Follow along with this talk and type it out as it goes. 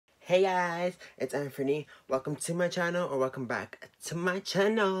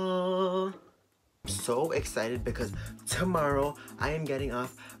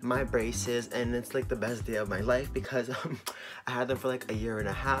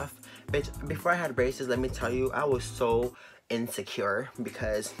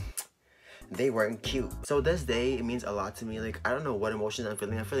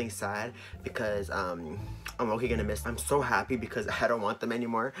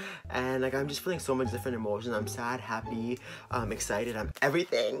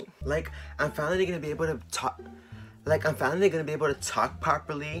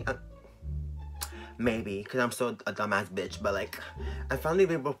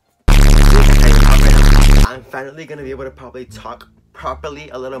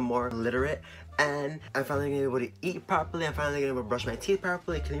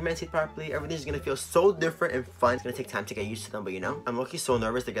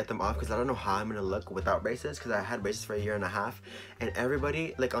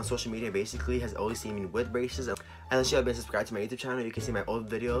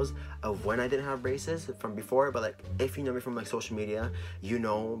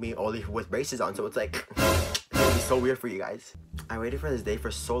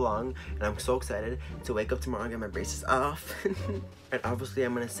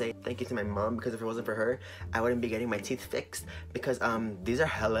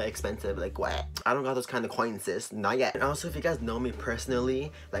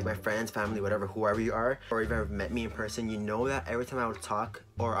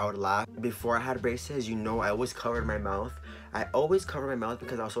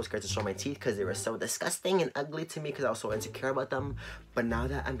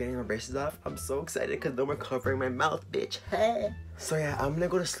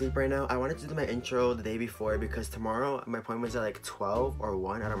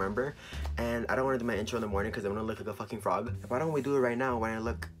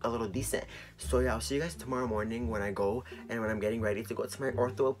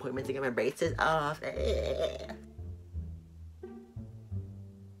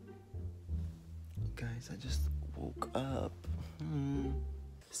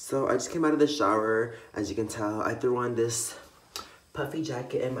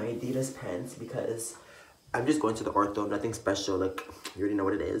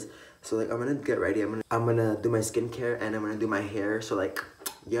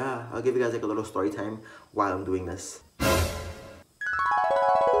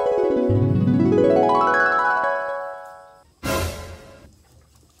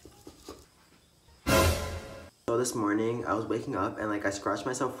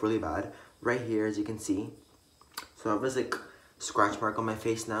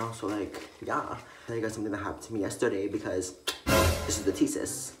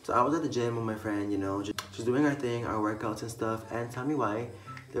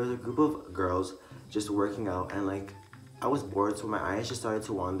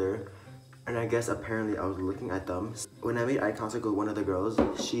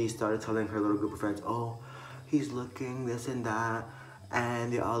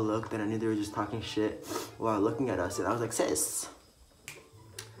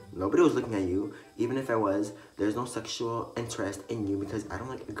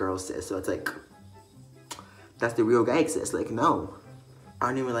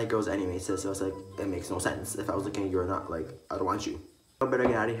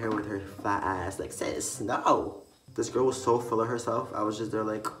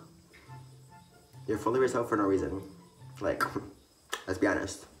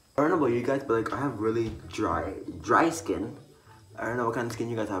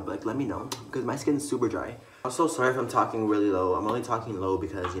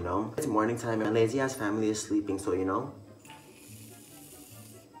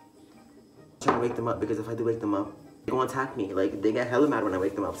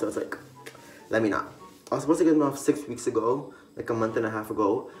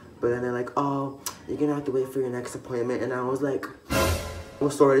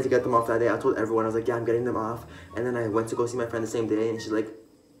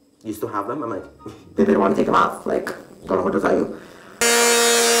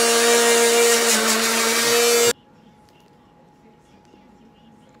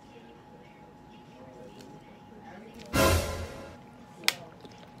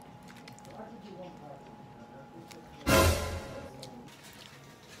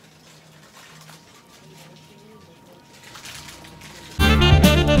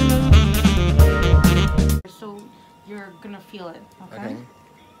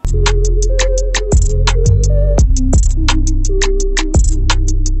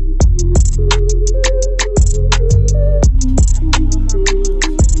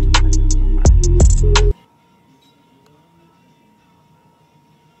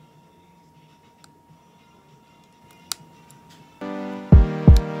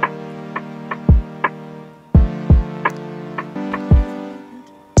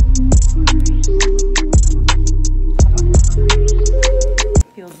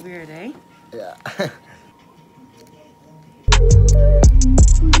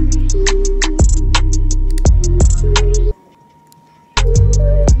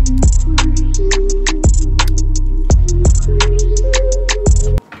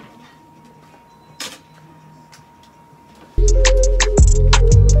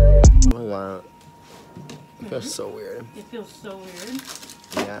feels so weird. It feels so weird.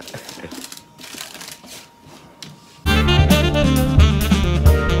 Yeah.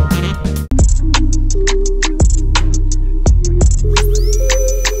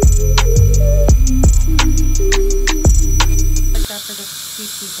 Like that for the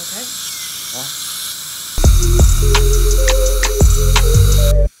sweet teeth, okay?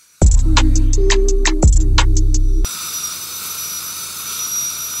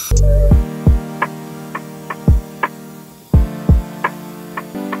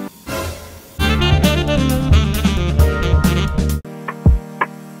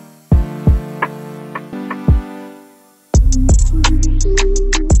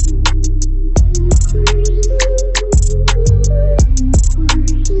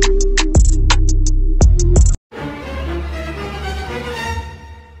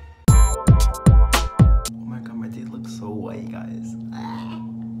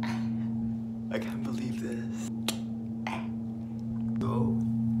 I can't believe this. So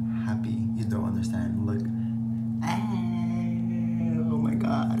happy. You don't understand. Look. Oh my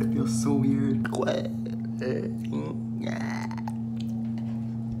god, it feels so weird. What?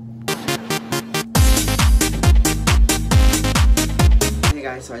 Hey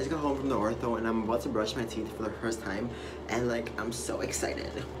guys, so I just got home from the ortho and I'm about to brush my teeth for the first time and like I'm so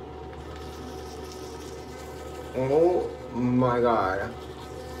excited. Oh my god.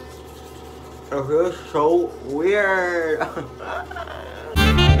 It feels so weird.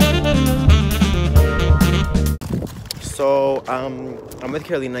 So I'm with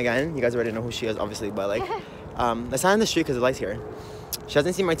Carolina again. You guys already know who she is, obviously, but like I saw her in the street because the light's here. She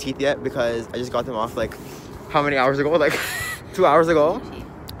hasn't seen my teeth yet because I just got them off like how many hours ago? Like 2 hours ago.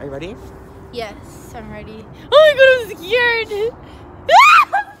 Are you ready? Yes, I'm ready. Oh my god, I'm scared.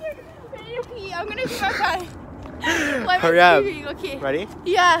 I'm gonna pee my pants. Hurry up. Okay. Ready?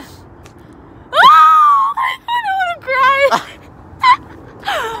 Yeah. Oh, I don't want to cry.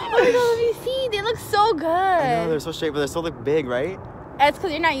 Oh my god, let me see. They look so good. I know, they're so straight, but they're so like big, right? That's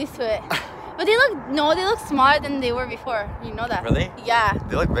because you're not used to it. But they look smaller than they were before. You know that? Really? Yeah.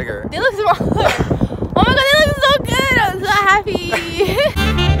 They look bigger. They look smaller. Oh my god, they look so good. I'm so happy.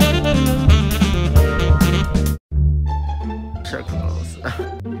 Sure close.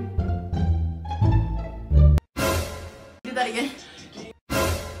 Do that again.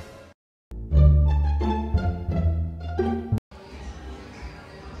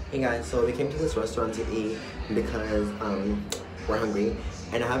 Hey guys, so we came to this restaurant to eat because we're hungry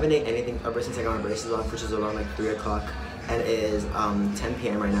and I haven't ate anything ever since I got my braces off, which is around like 3 o'clock, and it is 10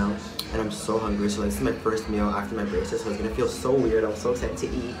 p.m. right now and I'm so hungry. So like, this is my first meal after my braces, so it's gonna feel so weird. I'm so excited to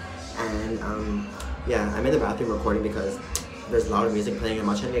eat, and yeah, I'm in the bathroom recording because there's loud music playing and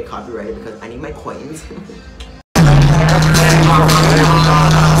I'm not trying to get copyrighted because I need my coins.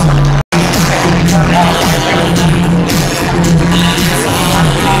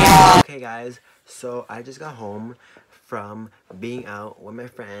 Okay guys, so I just got home from being out with my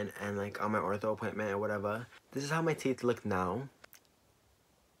friend and like on my ortho appointment or whatever. This is how my teeth look now.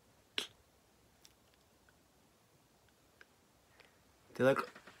 They look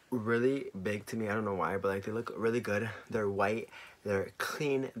really big to me, I don't know why, but like they look really good. They're white, they're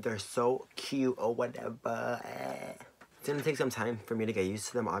clean, they're so cute or whatever. It's gonna take some time for me to get used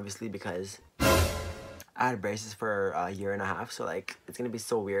to them, obviously, because I had braces for a year and a half, so like it's gonna be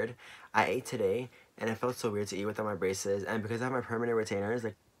so weird. I ate today and it felt so weird to eat without my braces, and because I have my permanent retainers,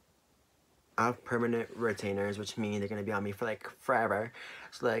 like I have permanent retainers, which mean they're gonna be on me for like forever.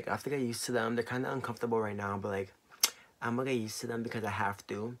 So like I have to get used to them. They're kind of uncomfortable right now, but like I'm gonna get used to them because I have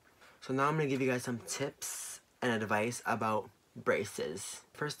to. So now I'm gonna give you guys some tips and advice about braces.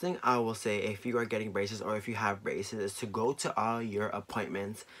 First thing I will say, if you are getting braces or if you have braces, is to go to all your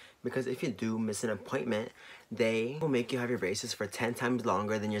appointments, because if you do miss an appointment, they will make you have your braces for 10 times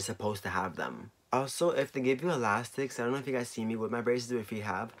longer than you're supposed to have them. Also, if they give you elastics, I don't know if you guys see me with my braces, but if you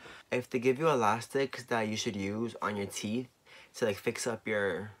have, if they give you elastics that you should use on your teeth to like fix up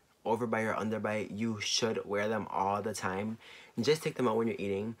your overbite or underbite, you should wear them all the time. Just take them out when you're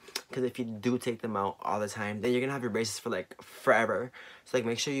eating, because if you do take them out all the time, then you're gonna have your braces for like forever. So like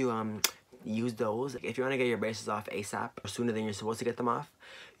make sure you use those. If you want to get your braces off ASAP or sooner than you're supposed to get them off,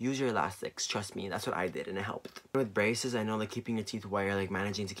 use your elastics. Trust me, that's what I did and it helped. With braces, I know like keeping your teeth white, like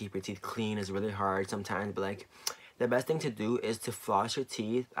managing to keep your teeth clean is really hard sometimes, but like the best thing to do is to floss your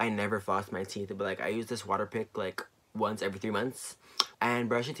teeth. I never floss my teeth, but like I use this water pick like once every 3 months, and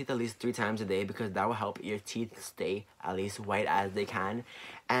brush your teeth at least 3 times a day, because that will help your teeth stay at least white as they can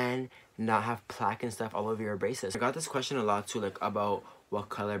and not have plaque and stuff all over your braces. I got this question a lot too, like about what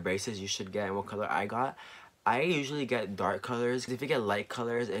color braces you should get and what color I got. I usually get dark colors. If you get light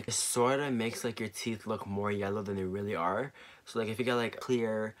colors, it sort of makes like your teeth look more yellow than they really are. So like if you get like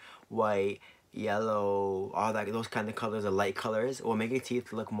clear, white, yellow, all that, those kind of colors are light colors, it will make your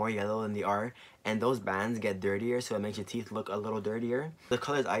teeth look more yellow than they are. And those bands get dirtier, so it makes your teeth look a little dirtier. The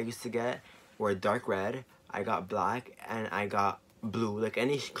colors I used to get were dark red, I got black, and I got blue. Like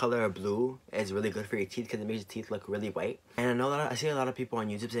any color of blue is really good for your teeth because it makes your teeth look really white. And I know that I see a lot of people on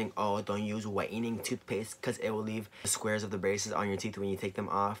YouTube saying, oh, don't use whitening toothpaste because it will leave the squares of the braces on your teeth when you take them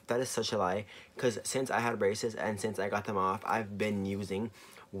off. That is such a lie, because since I had braces and since I got them off, I've been using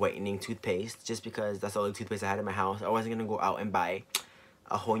whitening toothpaste just because that's the only toothpaste I had in my house. I wasn't gonna go out and buy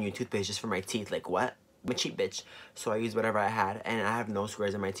a whole new toothpaste just for my teeth. Like, what? I'm a cheap bitch. So I used whatever I had, and I have no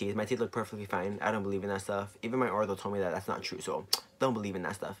squares in my teeth. My teeth look perfectly fine. I don't believe in that stuff. Even my ortho told me that that's not true, so don't believe in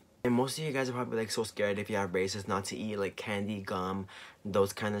that stuff. And most of you guys are probably like so scared if you have braces not to eat like candy, gum,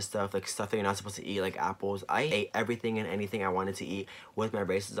 those kind of stuff, like stuff that you're not supposed to eat, like apples. I ate everything and anything I wanted to eat with my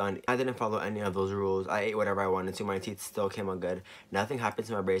braces on. I didn't follow any of those rules. I ate whatever I wanted to. My teeth still came out good. Nothing happened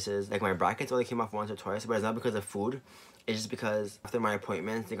to my braces. Like my brackets only came off once or twice, but it's not because of food. It's just because after my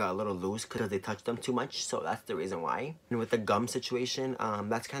appointments, they got a little loose because they touched them too much, so that's the reason why. And with the gum situation,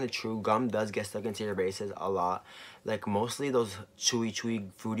 that's kind of true. Gum does get stuck into your braces a lot. Like mostly those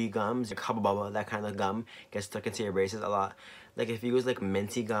chewy, fruity gums, like Hubba Bubba, that kind of gum gets stuck into your braces a lot. Like if you use like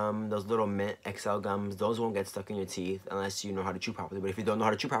minty gum, those little mint XL gums, those won't get stuck in your teeth unless you know how to chew properly. But if you don't know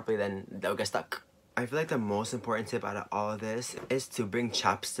how to chew properly, then they'll get stuck. I feel like the most important tip out of all of this is to bring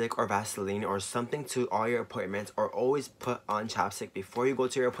chapstick or Vaseline or something to all your appointments, or always put on chapstick before you go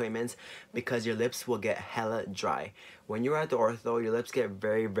to your appointments because your lips will get hella dry. When you're at the ortho, your lips get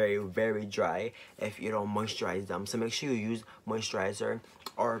very dry if you don't moisturize them. So make sure you use moisturizer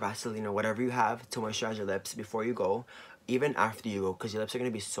or Vaseline or whatever you have to moisturize your lips before you go, even after you go, because your lips are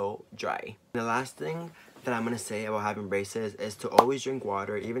going to be so dry. And the last thing that I'm gonna say about having braces is to always drink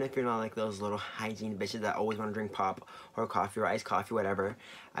water, even if you're not like those little hygiene bitches that always want to drink pop or coffee or iced coffee, whatever.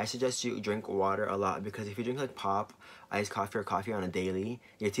 I suggest you drink water a lot, because if you drink like pop, iced coffee, or coffee on a daily,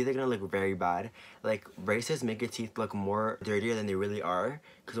 your teeth are gonna look very bad. Like braces make your teeth look more dirtier than they really are,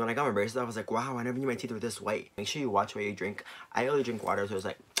 because when I got my braces I was like, wow, I never knew my teeth were this white. Make sure you watch what you drink. I only drink water, so it's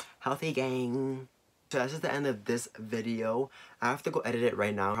like healthy gang. So that's just the end of this video. I have to go edit it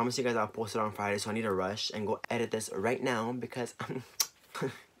right now. I promise you guys I'll post it on Friday, so I need to rush and go edit this right now because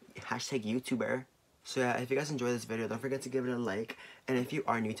hashtag YouTuber. So yeah, if you guys enjoyed this video, don't forget to give it a like. And if you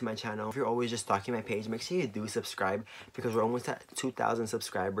are new to my channel, if you're always just stalking my page, make sure you do subscribe, because we're almost at 2,000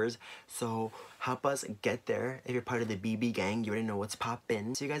 subscribers. So help us get there. If you're part of the BB gang, you already know what's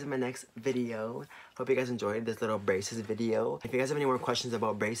poppin'. See you guys in my next video. Hope you guys enjoyed this little braces video. If you guys have any more questions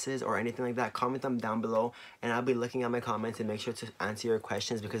about braces or anything like that, comment them down below, and I'll be looking at my comments and make sure to answer your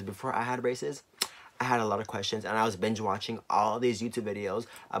questions, because before I had braces, I had a lot of questions and I was binge watching all these YouTube videos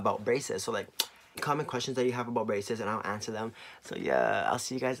about braces. So like, comment questions that you have about braces and I'll answer them. So yeah, I'll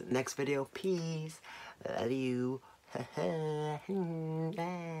see you guys next video. Peace. Love you.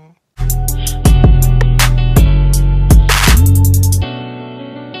 Bye.